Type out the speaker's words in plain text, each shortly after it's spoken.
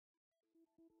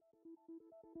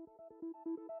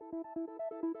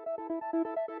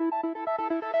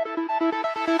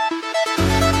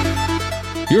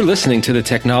You're listening to the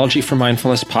Technology for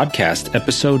Mindfulness podcast,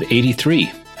 episode 83,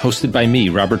 hosted by me,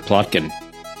 Robert Plotkin.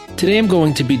 Today I'm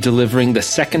going to be delivering the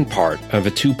second part of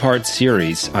a two-part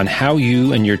series on how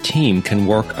you and your team can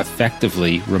work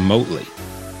effectively remotely.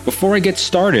 Before I get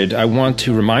started, I want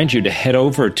to remind you to head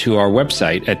over to our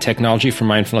website at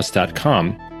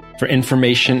technologyformindfulness.com for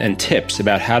information and tips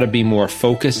about how to be more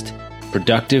focused,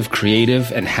 productive,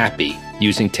 creative, and happy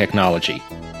using technology.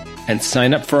 And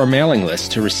sign up for our mailing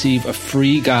list to receive a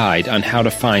free guide on how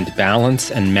to find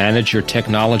balance and manage your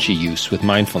technology use with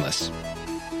mindfulness.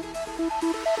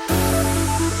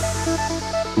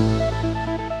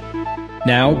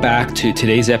 Now back to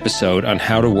today's episode on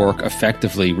how to work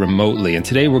effectively remotely. And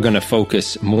today we're going to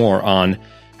focus more on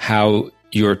how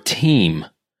your team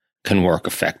can work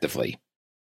effectively.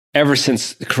 Ever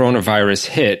since the coronavirus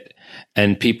hit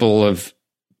and people have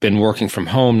been working from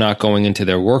home, not going into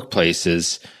their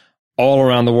workplaces, all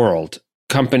around the world,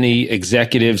 company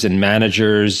executives and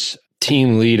managers,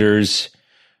 team leaders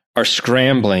are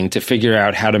scrambling to figure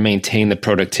out how to maintain the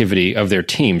productivity of their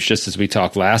teams, just as we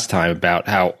talked last time about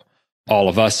how all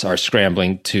of us are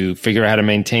scrambling to figure out how to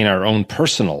maintain our own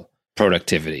personal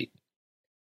productivity.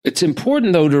 It's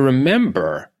important, though, to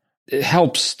remember, it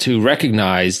helps to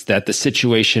recognize that the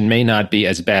situation may not be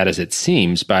as bad as it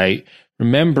seems by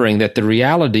remembering that the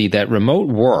reality that remote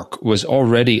work was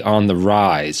already on the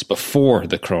rise before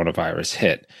the coronavirus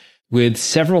hit, with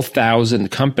several thousand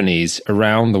companies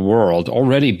around the world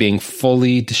already being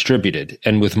fully distributed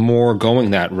and with more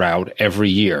going that route every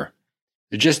year.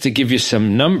 Just to give you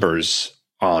some numbers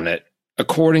on it,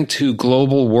 according to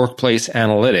Global Workplace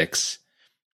Analytics,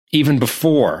 even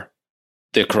before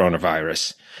the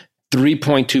coronavirus,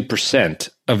 3.2%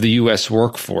 of the U.S.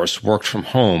 workforce worked from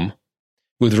home,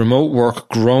 with remote work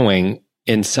growing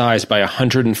in size by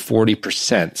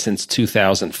 140% since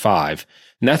 2005.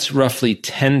 And that's roughly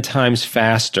 10 times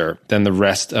faster than the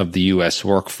rest of the U.S.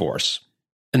 workforce.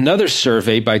 Another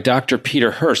survey by Dr. Peter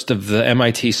Hurst of the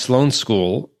MIT Sloan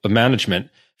School of Management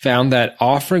found that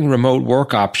offering remote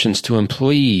work options to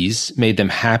employees made them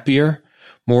happier,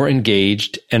 more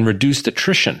engaged, and reduced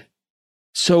attrition.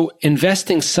 So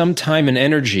investing some time and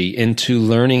energy into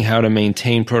learning how to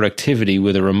maintain productivity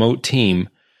with a remote team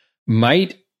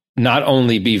might not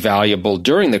only be valuable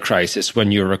during the crisis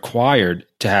when you're required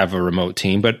to have a remote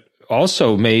team, but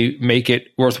also may make it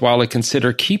worthwhile to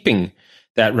consider keeping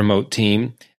that remote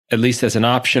team, at least as an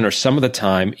option or some of the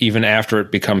time, even after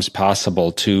it becomes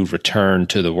possible to return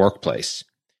to the workplace.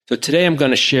 So today I'm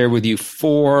going to share with you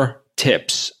 4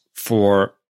 tips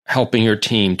for helping your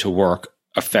team to work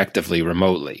effectively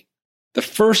remotely. The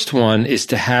first one is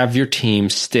to have your team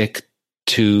stick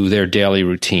to their daily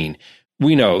routine.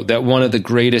 We know that one of the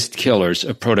greatest killers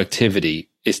of productivity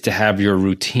is to have your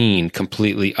routine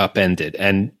completely upended.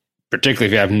 And particularly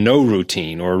if you have no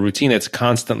routine or a routine that's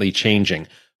constantly changing,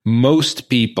 most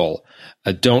people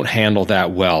don't handle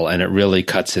that well, and it really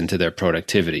cuts into their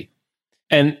productivity.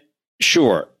 And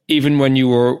sure, even when you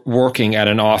were working at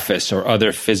an office or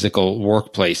other physical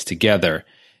workplace together,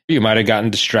 you might have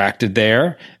gotten distracted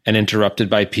there and interrupted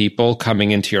by people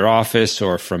coming into your office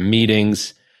or from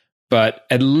meetings, but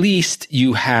at least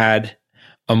you had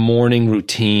a morning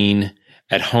routine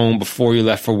at home before you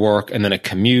left for work, and then a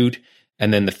commute,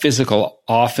 and then the physical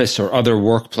office or other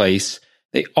workplace.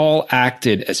 They all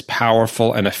acted as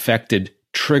powerful and effective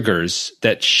triggers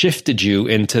that shifted you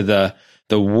into the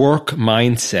work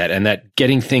mindset and that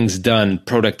getting things done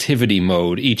productivity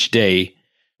mode each day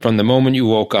from the moment you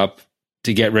woke up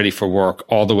to get ready for work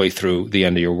all the way through the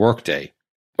end of your workday.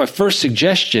 My first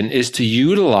suggestion is to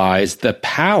utilize the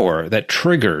power that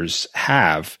triggers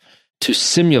have to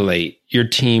simulate your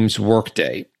team's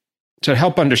workday. So to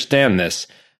help understand this,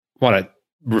 I want to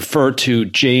refer to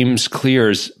James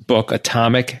Clear's book,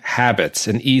 Atomic Habits,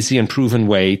 an easy and proven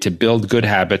way to build good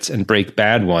habits and break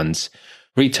bad ones,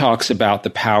 where he talks about the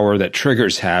power that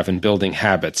triggers have in building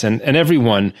habits. And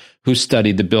everyone who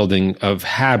studied the building of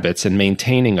habits and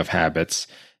maintaining of habits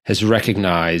has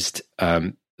recognized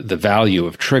the value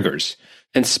of triggers.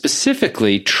 And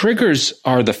specifically, triggers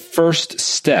are the first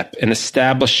step in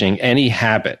establishing any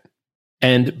habit.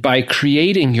 And by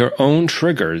creating your own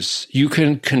triggers, you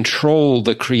can control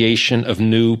the creation of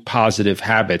new positive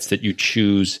habits that you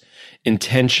choose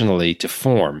intentionally to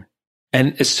form.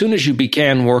 And as soon as you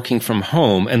began working from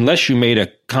home, unless you made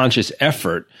a conscious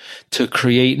effort to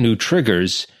create new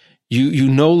triggers, you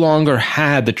no longer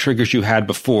had the triggers you had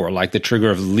before, like the trigger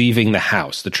of leaving the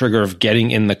house, the trigger of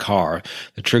getting in the car,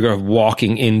 the trigger of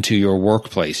walking into your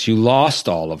workplace. You lost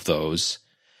all of those.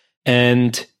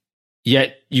 And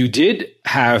Yet you did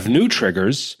have new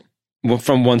triggers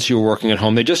from once you were working at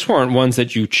home. They just weren't ones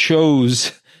that you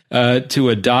chose to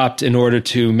adopt in order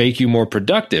to make you more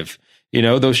productive. You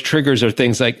know, those triggers are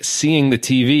things like seeing the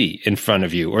TV in front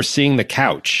of you, or seeing the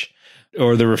couch,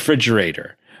 or the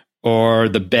refrigerator, or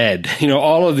the bed. You know,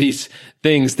 all of these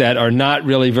things that are not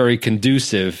really very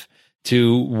conducive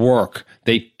to work.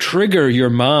 They trigger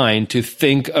your mind to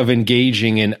think of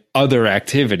engaging in other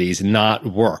activities, not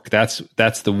work. That's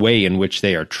the way in which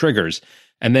they are triggers.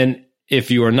 And then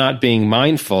if you are not being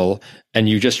mindful and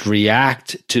you just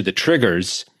react to the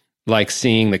triggers, like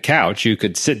seeing the couch, you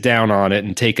could sit down on it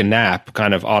and take a nap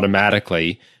kind of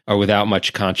automatically or without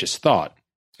much conscious thought.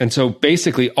 And so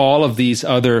basically all of these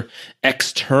other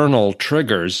external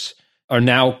triggers are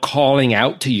now calling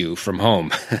out to you from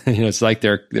home. You know, it's like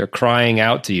they're crying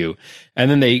out to you.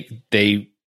 And then they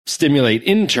stimulate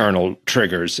internal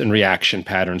triggers and reaction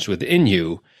patterns within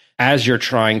you as you're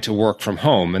trying to work from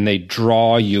home. And they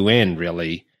draw you in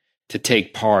really to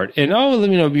take part. And,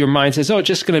 your mind says, it's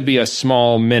just going to be a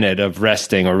small minute of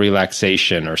resting or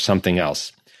relaxation or something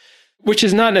else, which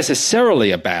is not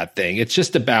necessarily a bad thing. It's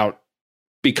just about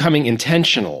becoming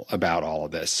intentional about all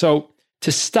of this. So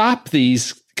to stop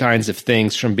these kinds of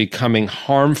things from becoming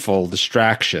harmful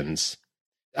distractions,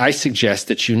 I suggest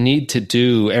that you need to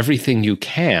do everything you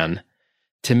can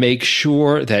to make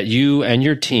sure that you and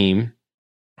your team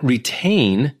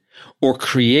retain or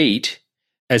create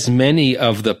as many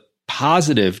of the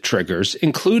positive triggers,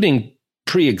 including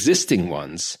pre-existing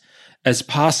ones, as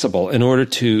possible in order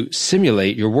to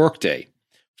simulate your workday.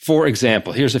 For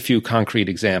example, here's a few concrete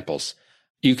examples.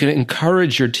 You can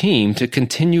encourage your team to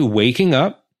continue waking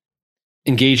up,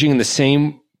 engaging in the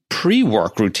same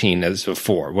pre-work routine as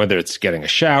before, whether it's getting a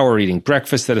shower, eating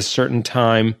breakfast at a certain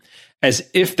time, as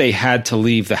if they had to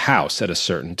leave the house at a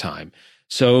certain time.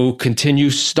 So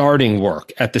continue starting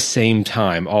work at the same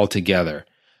time altogether.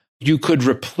 You could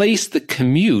replace the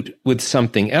commute with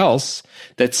something else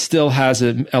that still has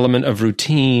an element of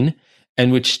routine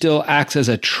and which still acts as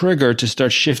a trigger to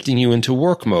start shifting you into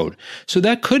work mode. So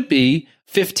that could be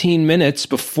 15 minutes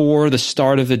before the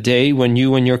start of the day when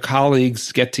you and your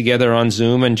colleagues get together on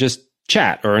Zoom and just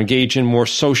chat or engage in more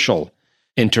social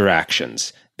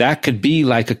interactions. That could be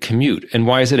like a commute. And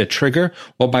why is it a trigger?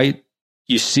 Well,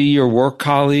 you see your work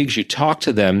colleagues, you talk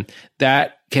to them,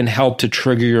 that can help to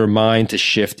trigger your mind to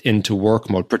shift into work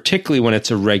mode, particularly when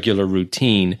it's a regular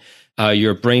routine.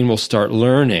 Your brain will start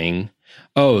learning,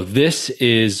 this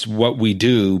is what we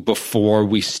do before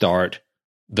we start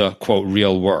the, quote,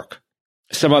 real work.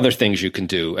 Some other things you can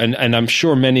do, and I'm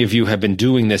sure many of you have been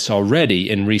doing this already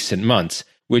in recent months,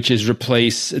 which is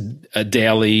replace a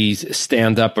daily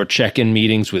stand-up or check-in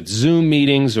meetings with Zoom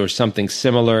meetings or something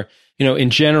similar. You know, in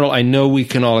general, I know we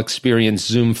can all experience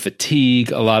Zoom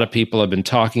fatigue. A lot of people have been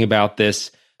talking about this,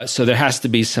 so there has to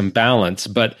be some balance.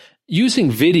 But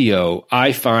using video,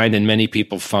 I find, and many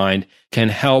people find, can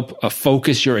help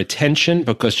focus your attention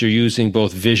because you're using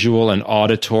both visual and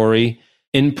auditory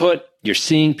input. You're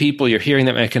seeing people, you're hearing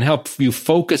them, and it can help you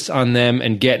focus on them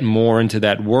and get more into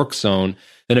that work zone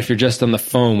than if you're just on the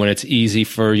phone when it's easy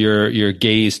for your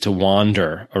gaze to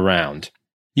wander around.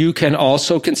 You can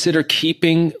also consider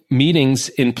keeping meetings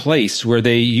in place where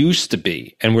they used to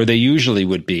be and where they usually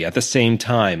would be at the same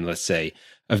time, let's say,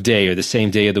 of day or the same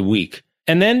day of the week.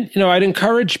 And then, I'd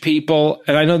encourage people,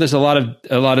 and I know there's a lot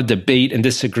of debate and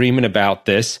disagreement about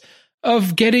this,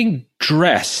 of getting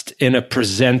dressed in a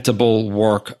presentable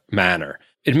work manner.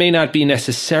 It may not be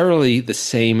necessarily the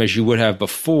same as you would have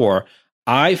before.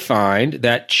 I find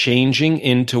that changing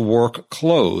into work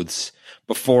clothes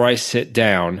before I sit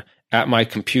down at my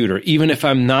computer, even if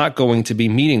I'm not going to be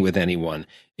meeting with anyone,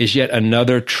 is yet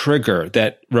another trigger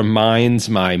that reminds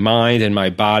my mind and my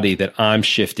body that I'm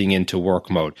shifting into work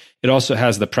mode. It also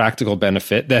has the practical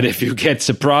benefit that if you get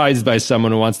surprised by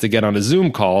someone who wants to get on a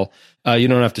Zoom call, you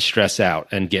don't have to stress out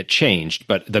and get changed.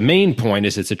 But the main point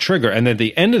is it's a trigger. And at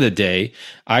the end of the day,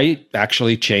 I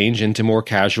actually change into more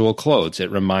casual clothes. It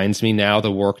reminds me now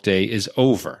the workday is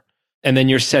over. And then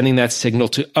you're sending that signal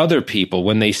to other people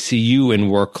when they see you in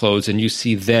work clothes and you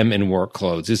see them in work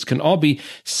clothes. This can all be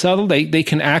subtle. They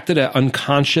can act at an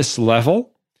unconscious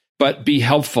level, but be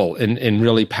helpful in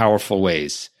really powerful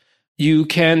ways. You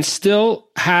can still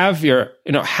have your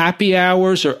happy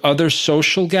hours or other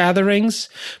social gatherings,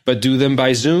 but do them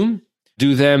by Zoom.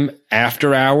 Do them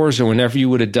after hours or whenever you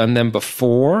would have done them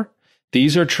before.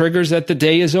 These are triggers that the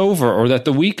day is over or that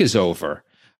the week is over.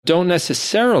 Don't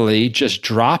necessarily just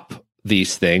drop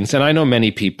these things. And I know many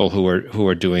people who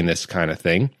are doing this kind of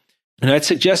thing. And I'd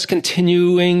suggest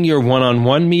continuing your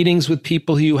one-on-one meetings with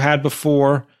people who you had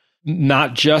before.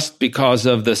 not just because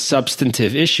of the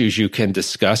substantive issues you can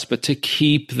discuss, but to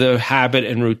keep the habit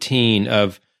and routine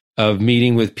of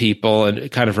meeting with people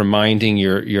and kind of reminding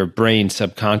your brain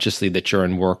subconsciously that you're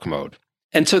in work mode.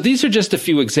 And so these are just a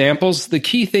few examples. The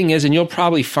key thing is, and you'll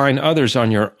probably find others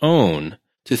on your own,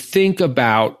 to think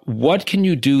about what can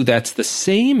you do that's the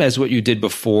same as what you did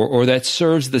before or that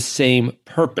serves the same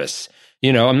purpose.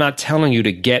 You know, I'm not telling you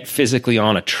to get physically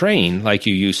on a train like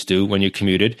you used to when you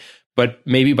commuted, but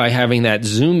maybe by having that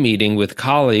Zoom meeting with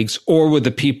colleagues or with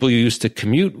the people you used to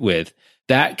commute with,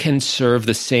 that can serve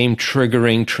the same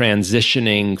triggering,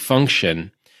 transitioning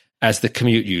function as the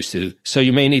commute used to. So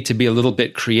you may need to be a little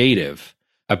bit creative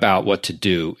about what to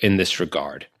do in this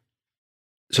regard.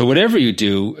 So whatever you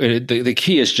do, the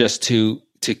key is just to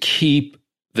keep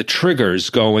the triggers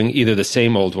going, either the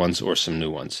same old ones or some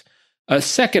new ones. A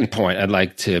second point I'd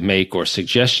like to make, or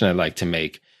suggestion I'd like to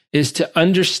make, is to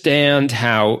understand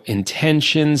how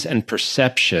intentions and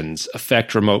perceptions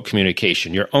affect remote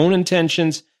communication, your own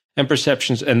intentions and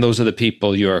perceptions, and those are the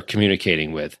people you're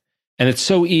communicating with. And it's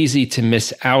so easy to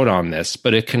miss out on this,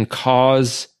 but it can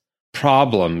cause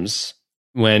problems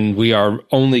when we are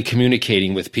only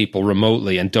communicating with people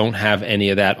remotely and don't have any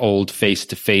of that old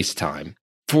face-to-face time.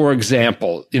 For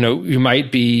example, you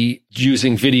might be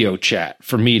using video chat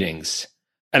for meetings.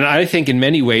 And I think in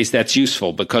many ways that's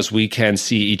useful because we can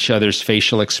see each other's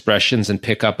facial expressions and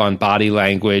pick up on body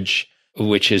language,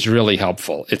 which is really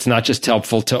helpful. It's not just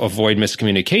helpful to avoid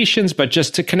miscommunications, but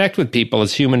just to connect with people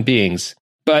as human beings.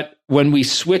 But when we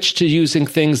switch to using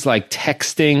things like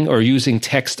texting or using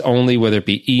text only, whether it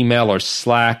be email or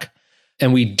Slack,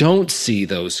 and we don't see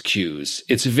those cues,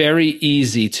 it's very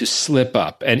easy to slip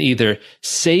up and either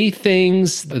say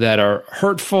things that are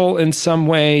hurtful in some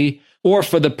way, or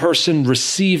for the person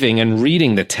receiving and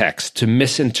reading the text to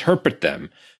misinterpret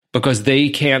them because they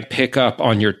can't pick up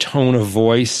on your tone of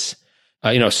voice.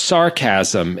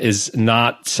 Sarcasm is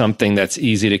not something that's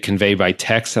easy to convey by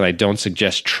text, and I don't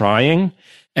suggest trying.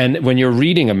 And when you're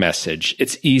reading a message,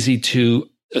 it's easy to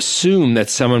assume that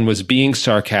someone was being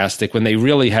sarcastic when they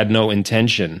really had no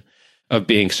intention of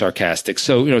being sarcastic.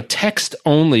 So,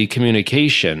 text-only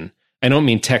communication, I don't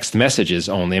mean text messages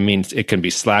only. I mean, it can be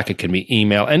Slack, it can be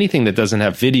email, anything that doesn't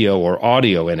have video or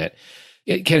audio in it.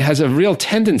 Has a real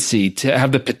tendency to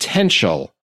have the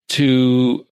potential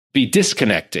to be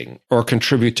disconnecting or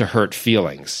contribute to hurt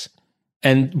feelings.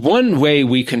 And one way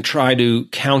we can try to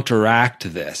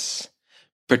counteract this,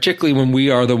 particularly when we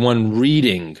are the one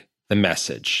reading the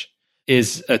message,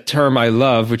 is a term I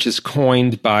love, which is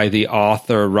coined by the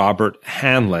author Robert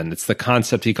Hanlon. It's the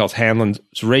concept he calls Hanlon's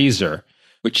razor,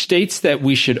 which states that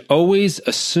we should always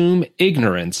assume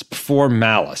ignorance before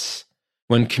malice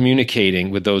when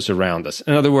communicating with those around us.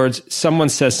 In other words, someone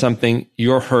says something,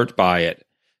 you're hurt by it.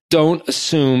 Don't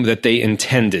assume that they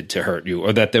intended to hurt you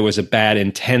or that there was a bad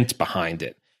intent behind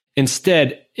it.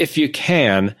 Instead, if you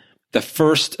can, the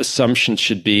first assumption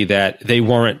should be that they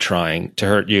weren't trying to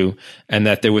hurt you and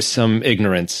that there was some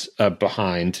ignorance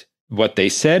behind what they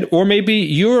said, or maybe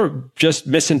you're just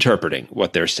misinterpreting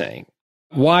what they're saying.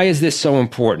 Why is this so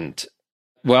important?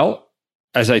 Well,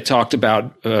 as I talked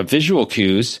about visual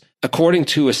cues, according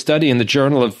to a study in the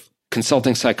Journal of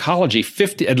Consulting Psychology,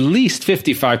 at least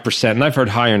 55%, and I've heard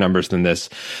higher numbers than this,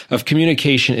 of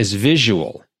communication is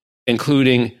visual,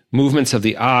 including movements of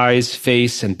the eyes,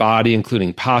 face, and body,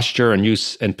 including posture and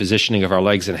use and positioning of our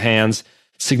legs and hands.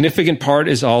 Significant part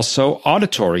is also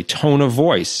auditory, tone of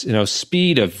voice,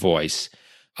 speed of voice.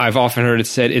 I've often heard it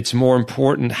said it's more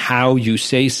important how you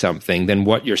say something than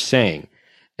what you're saying.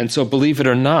 And so believe it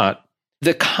or not,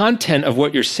 the content of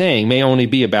what you're saying may only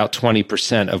be about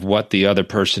 20% of what the other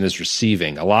person is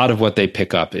receiving. A lot of what they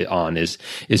pick up on is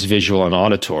visual and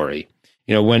auditory.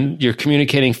 When you're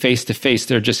communicating face-to-face,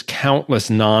 there are just countless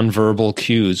nonverbal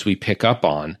cues we pick up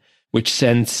on, which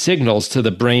send signals to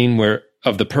the brain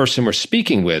of the person we're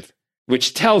speaking with,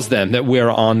 which tells them that we're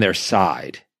on their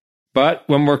side. But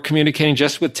when we're communicating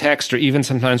just with text or even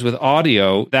sometimes with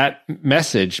audio, that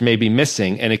message may be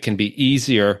missing, and it can be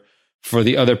easier for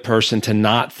the other person to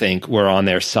not think we're on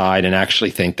their side and actually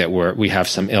think that we have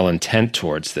some ill intent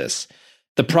towards this.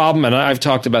 The problem, and I've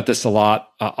talked about this a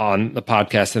lot on the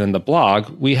podcast and in the blog,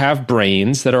 we have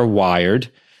brains that are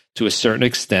wired to a certain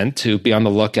extent to be on the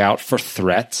lookout for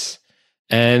threats.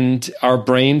 And our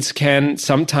brains can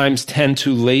sometimes tend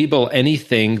to label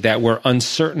anything that we're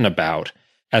uncertain about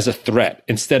as a threat,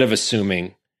 instead of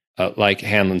assuming, like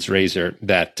Hanlon's razor,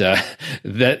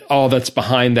 that all that's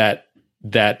behind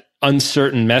that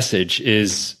uncertain message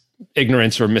is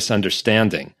ignorance or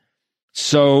misunderstanding.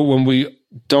 So when we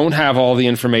don't have all the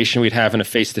information we'd have in a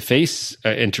face-to-face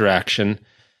interaction,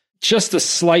 just a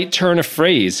slight turn of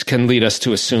phrase can lead us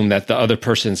to assume that the other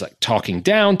person's like talking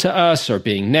down to us or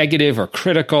being negative or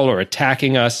critical or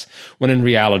attacking us, when in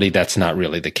reality, that's not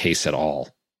really the case at all.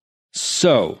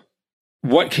 So,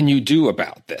 what can you do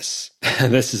about this?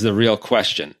 This is the real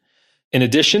question. In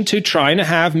addition to trying to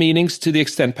have meetings to the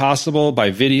extent possible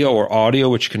by video or audio,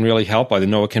 which can really help, I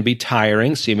know it can be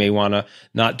tiring, so you may want to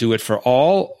not do it for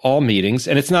all meetings,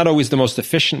 and it's not always the most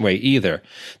efficient way either.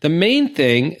 The main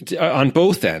thing on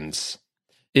both ends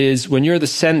is when you're the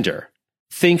sender,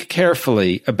 think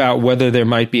carefully about whether there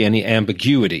might be any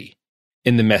ambiguity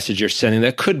in the message you're sending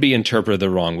that could be interpreted the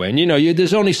wrong way. And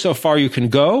there's only so far you can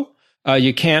go.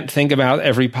 You can't think about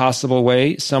every possible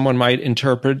way someone might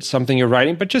interpret something you're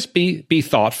writing, but just be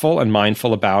thoughtful and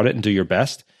mindful about it and do your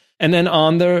best. And then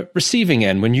on the receiving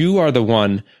end, when you are the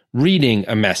one reading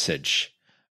a message,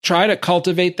 try to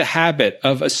cultivate the habit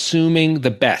of assuming the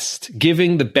best,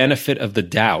 giving the benefit of the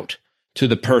doubt to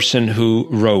the person who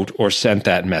wrote or sent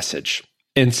that message,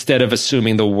 instead of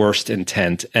assuming the worst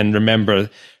intent. And remember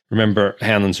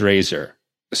Hanlon's razor,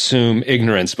 assume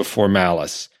ignorance before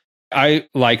malice. I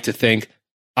like to think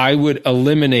I would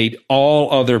eliminate all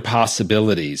other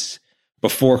possibilities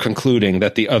before concluding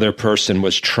that the other person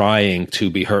was trying to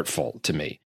be hurtful to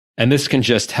me. And this can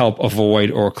just help avoid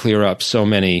or clear up so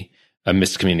many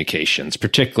miscommunications,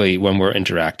 particularly when we're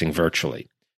interacting virtually.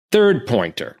 Third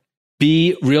pointer,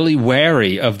 be really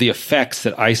wary of the effects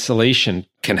that isolation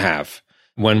can have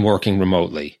when working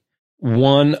remotely.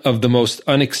 One of the most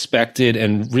unexpected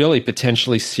and really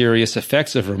potentially serious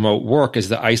effects of remote work is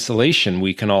the isolation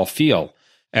we can all feel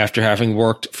after having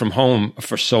worked from home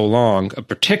for so long,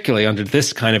 particularly under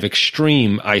this kind of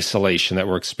extreme isolation that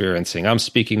we're experiencing. I'm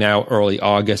speaking now early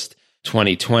August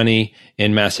 2020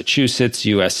 in Massachusetts,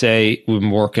 USA. We've been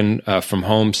working from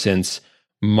home since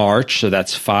March, so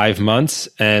that's 5 months.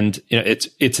 And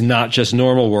it's not just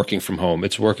normal working from home.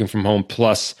 It's working from home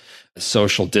plus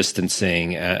social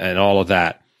distancing and all of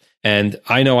that. And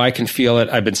I know I can feel it.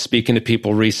 I've been speaking to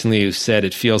people recently who said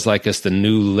it feels like it's the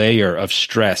new layer of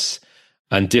stress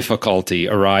and difficulty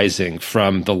arising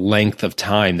from the length of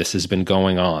time this has been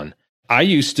going on. I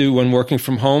used to, when working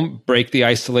from home, break the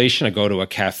isolation. I go to a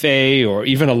cafe or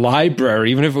even a library,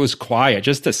 even if it was quiet,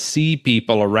 just to see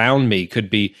people around me could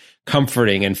be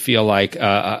comforting and feel like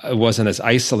I wasn't as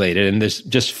isolated. And there's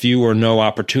just few or no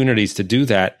opportunities to do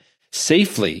that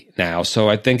safely now. So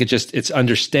I think it's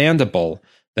understandable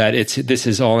that this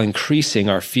is all increasing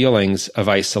our feelings of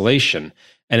isolation.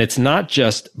 And it's not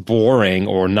just boring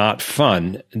or not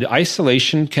fun. The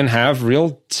isolation can have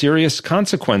real serious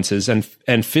consequences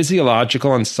and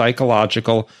physiological and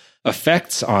psychological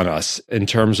effects on us in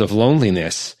terms of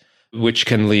loneliness, which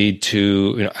can lead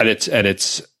to, at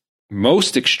its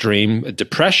most extreme,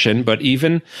 depression, but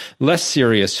even less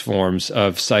serious forms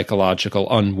of psychological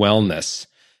unwellness.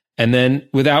 And then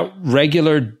without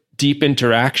regular deep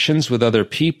interactions with other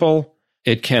people,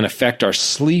 it can affect our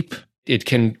sleep. It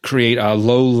can create a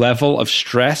low level of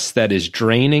stress that is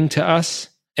draining to us.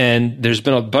 And there's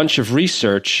been a bunch of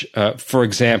research, for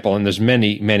example, and there's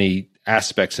many, many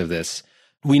aspects of this.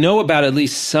 We know about at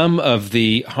least some of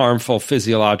the harmful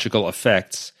physiological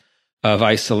effects of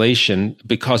isolation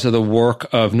because of the work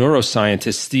of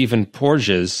neuroscientist Stephen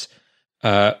Porges,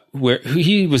 where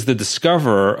he was the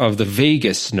discoverer of the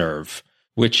vagus nerve,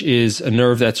 which is a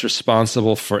nerve that's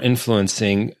responsible for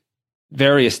influencing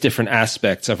various different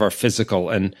aspects of our physical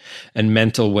and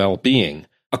mental well-being.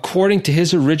 According to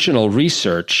his original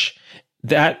research,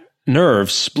 that nerve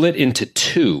split into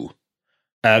two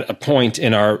at a point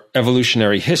in our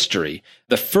evolutionary history.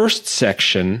 The first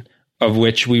section of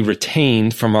which we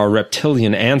retained from our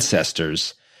reptilian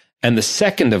ancestors, and the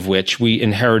second of which we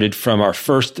inherited from our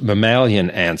first mammalian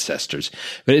ancestors.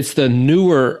 But it's the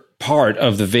newer part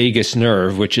of the vagus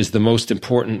nerve, which is the most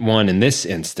important one in this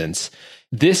instance.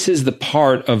 This is the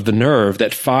part of the nerve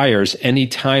that fires any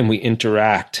time we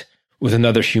interact with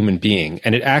another human being,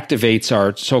 and it activates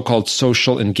our so-called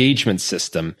social engagement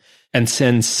system and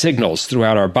sends signals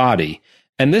throughout our body.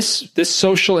 And this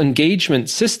social engagement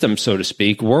system, so to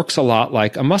speak, works a lot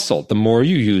like a muscle. The more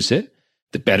you use it,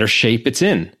 the better shape it's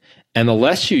in. And the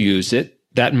less you use it,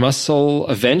 that muscle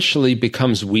eventually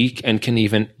becomes weak and can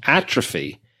even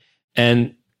atrophy.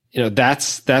 And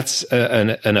that's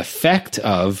an effect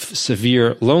of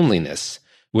severe loneliness,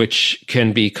 which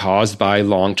can be caused by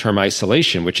long-term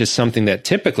isolation, which is something that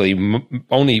typically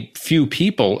only few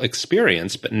people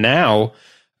experience, but now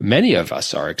many of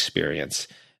us are experiencing.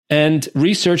 And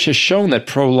research has shown that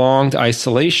prolonged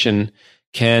isolation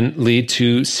can lead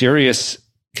to serious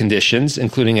conditions,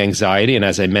 including anxiety and,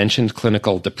 as I mentioned,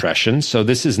 clinical depression. So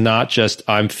this is not just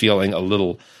I'm feeling a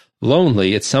little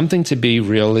lonely. It's something to be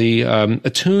really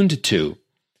attuned to.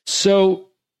 So,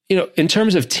 in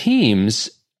terms of teams,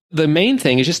 the main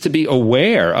thing is just to be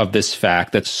aware of this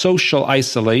fact that social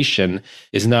isolation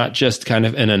is not just kind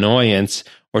of an annoyance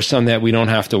or something that we don't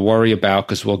have to worry about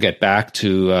because we'll get back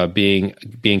to being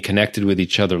connected with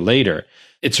each other later.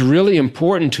 It's really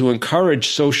important to encourage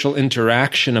social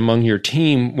interaction among your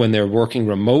team when they're working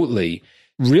remotely,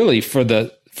 really for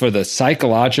the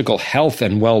psychological health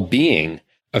and well-being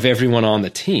of everyone on the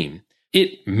team.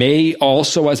 It may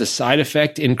also, as a side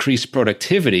effect, increase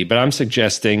productivity, but I'm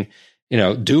suggesting,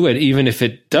 do it even if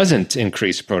it doesn't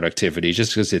increase productivity,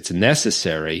 just because it's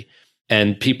necessary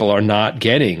and people are not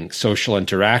getting social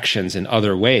interactions in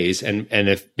other ways. And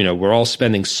if, we're all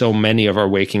spending so many of our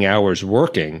waking hours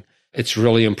working, it's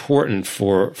really important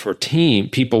for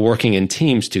people working in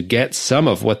teams to get some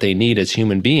of what they need as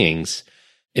human beings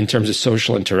in terms of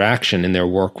social interaction in their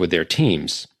work with their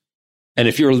teams. And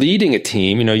if you're leading a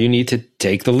team, you need to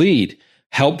take the lead,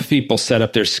 help people set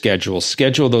up their schedules,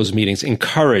 schedule those meetings,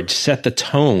 encourage, set the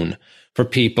tone for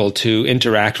people to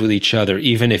interact with each other,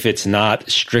 even if it's not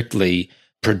strictly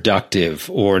productive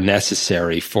or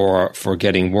necessary for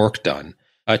getting work done.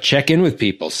 Check in with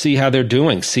people, see how they're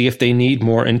doing, see if they need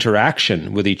more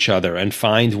interaction with each other, and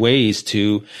find ways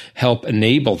to help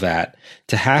enable that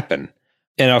to happen.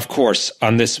 And of course,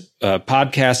 on this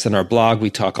podcast and our blog, we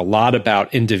talk a lot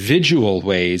about individual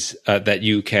ways that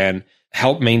you can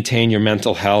help maintain your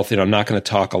mental health. I'm not going to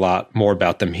talk a lot more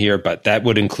about them here, but that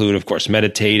would include, of course,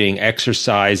 meditating,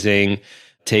 exercising,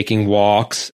 taking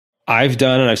walks. I've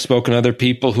done, and I've spoken to other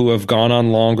people who have gone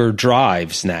on longer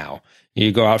drives now.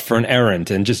 You go out for an errand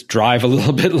and just drive a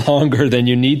little bit longer than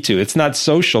you need to. It's not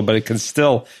social, but it can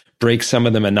still break some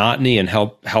of the monotony and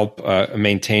help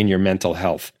maintain your mental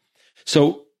health.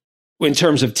 So in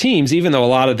terms of teams, even though a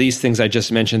lot of these things I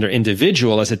just mentioned are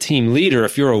individual, as a team leader,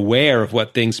 if you're aware of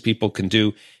what things people can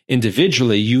do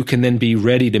individually, you can then be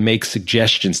ready to make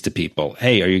suggestions to people.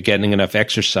 Hey, are you getting enough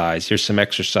exercise? Here's some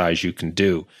exercise you can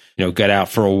do. Get out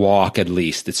for a walk at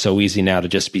least. It's so easy now to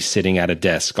just be sitting at a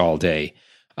desk all day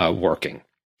working.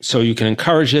 So you can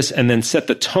encourage this and then set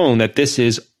the tone that this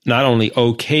is not only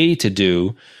okay to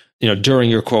do,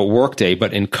 during your quote workday,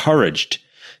 but encouraged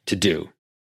to do.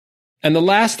 And the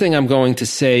last thing I'm going to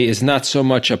say is not so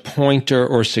much a pointer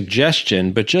or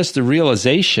suggestion, but just the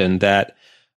realization that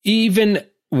even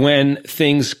when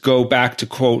things go back to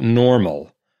quote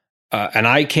normal, and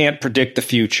I can't predict the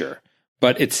future,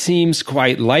 but it seems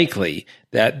quite likely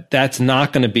that that's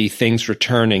not going to be things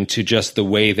returning to just the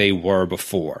way they were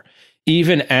before.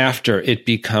 Even after it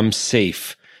becomes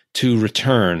safe to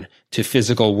return to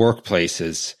physical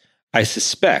workplaces, I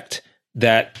suspect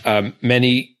that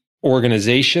many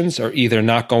organizations are either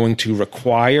not going to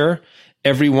require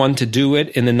everyone to do it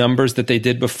in the numbers that they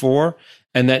did before,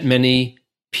 and that many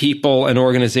people and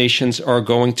organizations are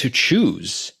going to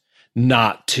choose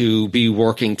not to be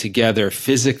working together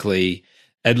physically,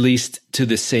 at least to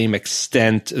the same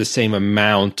extent, the same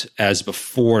amount as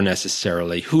before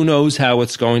necessarily. Who knows how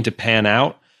it's going to pan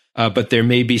out, but there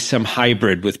may be some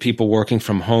hybrid with people working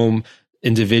from home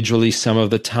individually some of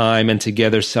the time and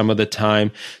together some of the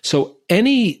time. So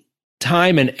any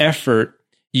time and effort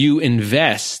you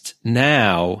invest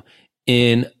now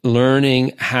in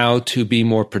learning how to be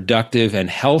more productive and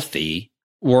healthy,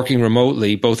 working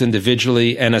remotely, both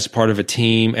individually and as part of a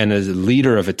team and as a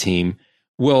leader of a team,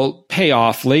 will pay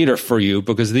off later for you,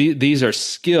 because these are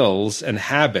skills and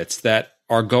habits that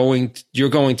you're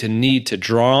going to need to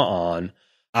draw on,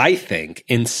 I think,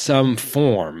 in some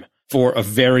form for a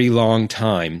very long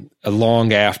time,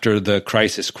 long after the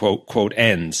crisis quote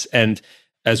ends. And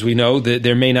as we know,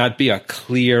 there may not be a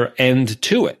clear end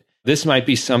to it. This might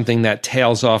be something that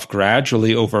tails off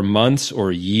gradually over months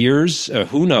or years.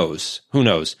 Who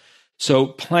knows? So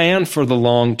plan for the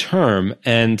long term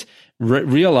and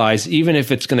realize, even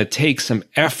if it's going to take some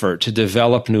effort to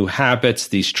develop new habits,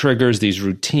 these triggers, these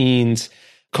routines,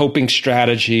 coping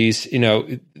strategies,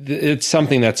 it's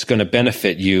something that's going to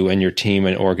benefit you and your team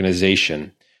and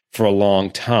organization for a long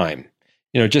time.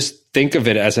 Just think of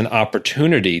it as an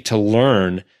opportunity to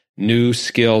learn new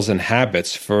skills and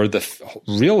habits for the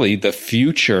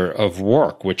future of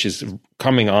work, which is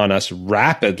coming on us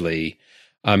rapidly.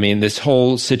 I mean, this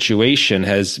whole situation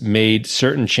has made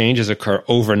certain changes occur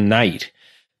overnight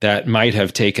that might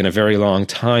have taken a very long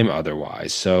time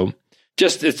otherwise. So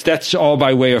that's all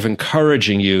by way of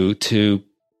encouraging you to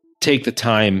take the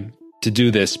time to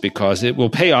do this, because it will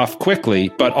pay off quickly,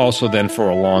 but also then for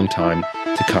a long time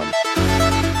to come.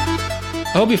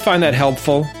 I hope you find that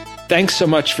helpful. Thanks so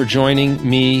much for joining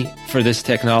me for this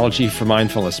Technology for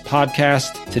Mindfulness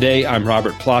podcast. Today, I'm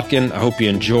Robert Plotkin. I hope you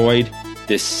enjoyed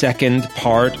this second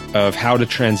part of how to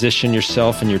transition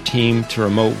yourself and your team to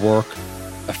remote work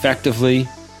effectively.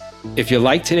 If you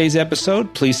like today's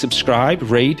episode, please subscribe,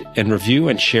 rate, and review,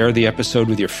 and share the episode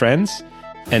with your friends.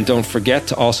 And don't forget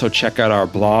to also check out our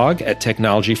blog at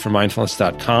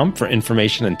technologyformindfulness.com for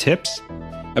information and tips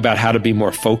about how to be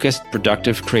more focused,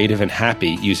 productive, creative, and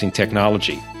happy using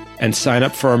technology. And sign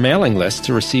up for our mailing list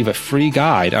to receive a free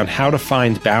guide on how to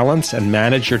find balance and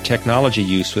manage your technology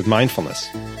use with mindfulness.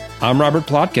 I'm Robert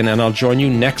Plotkin, and I'll join you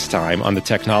next time on the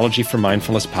Technology for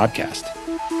Mindfulness podcast.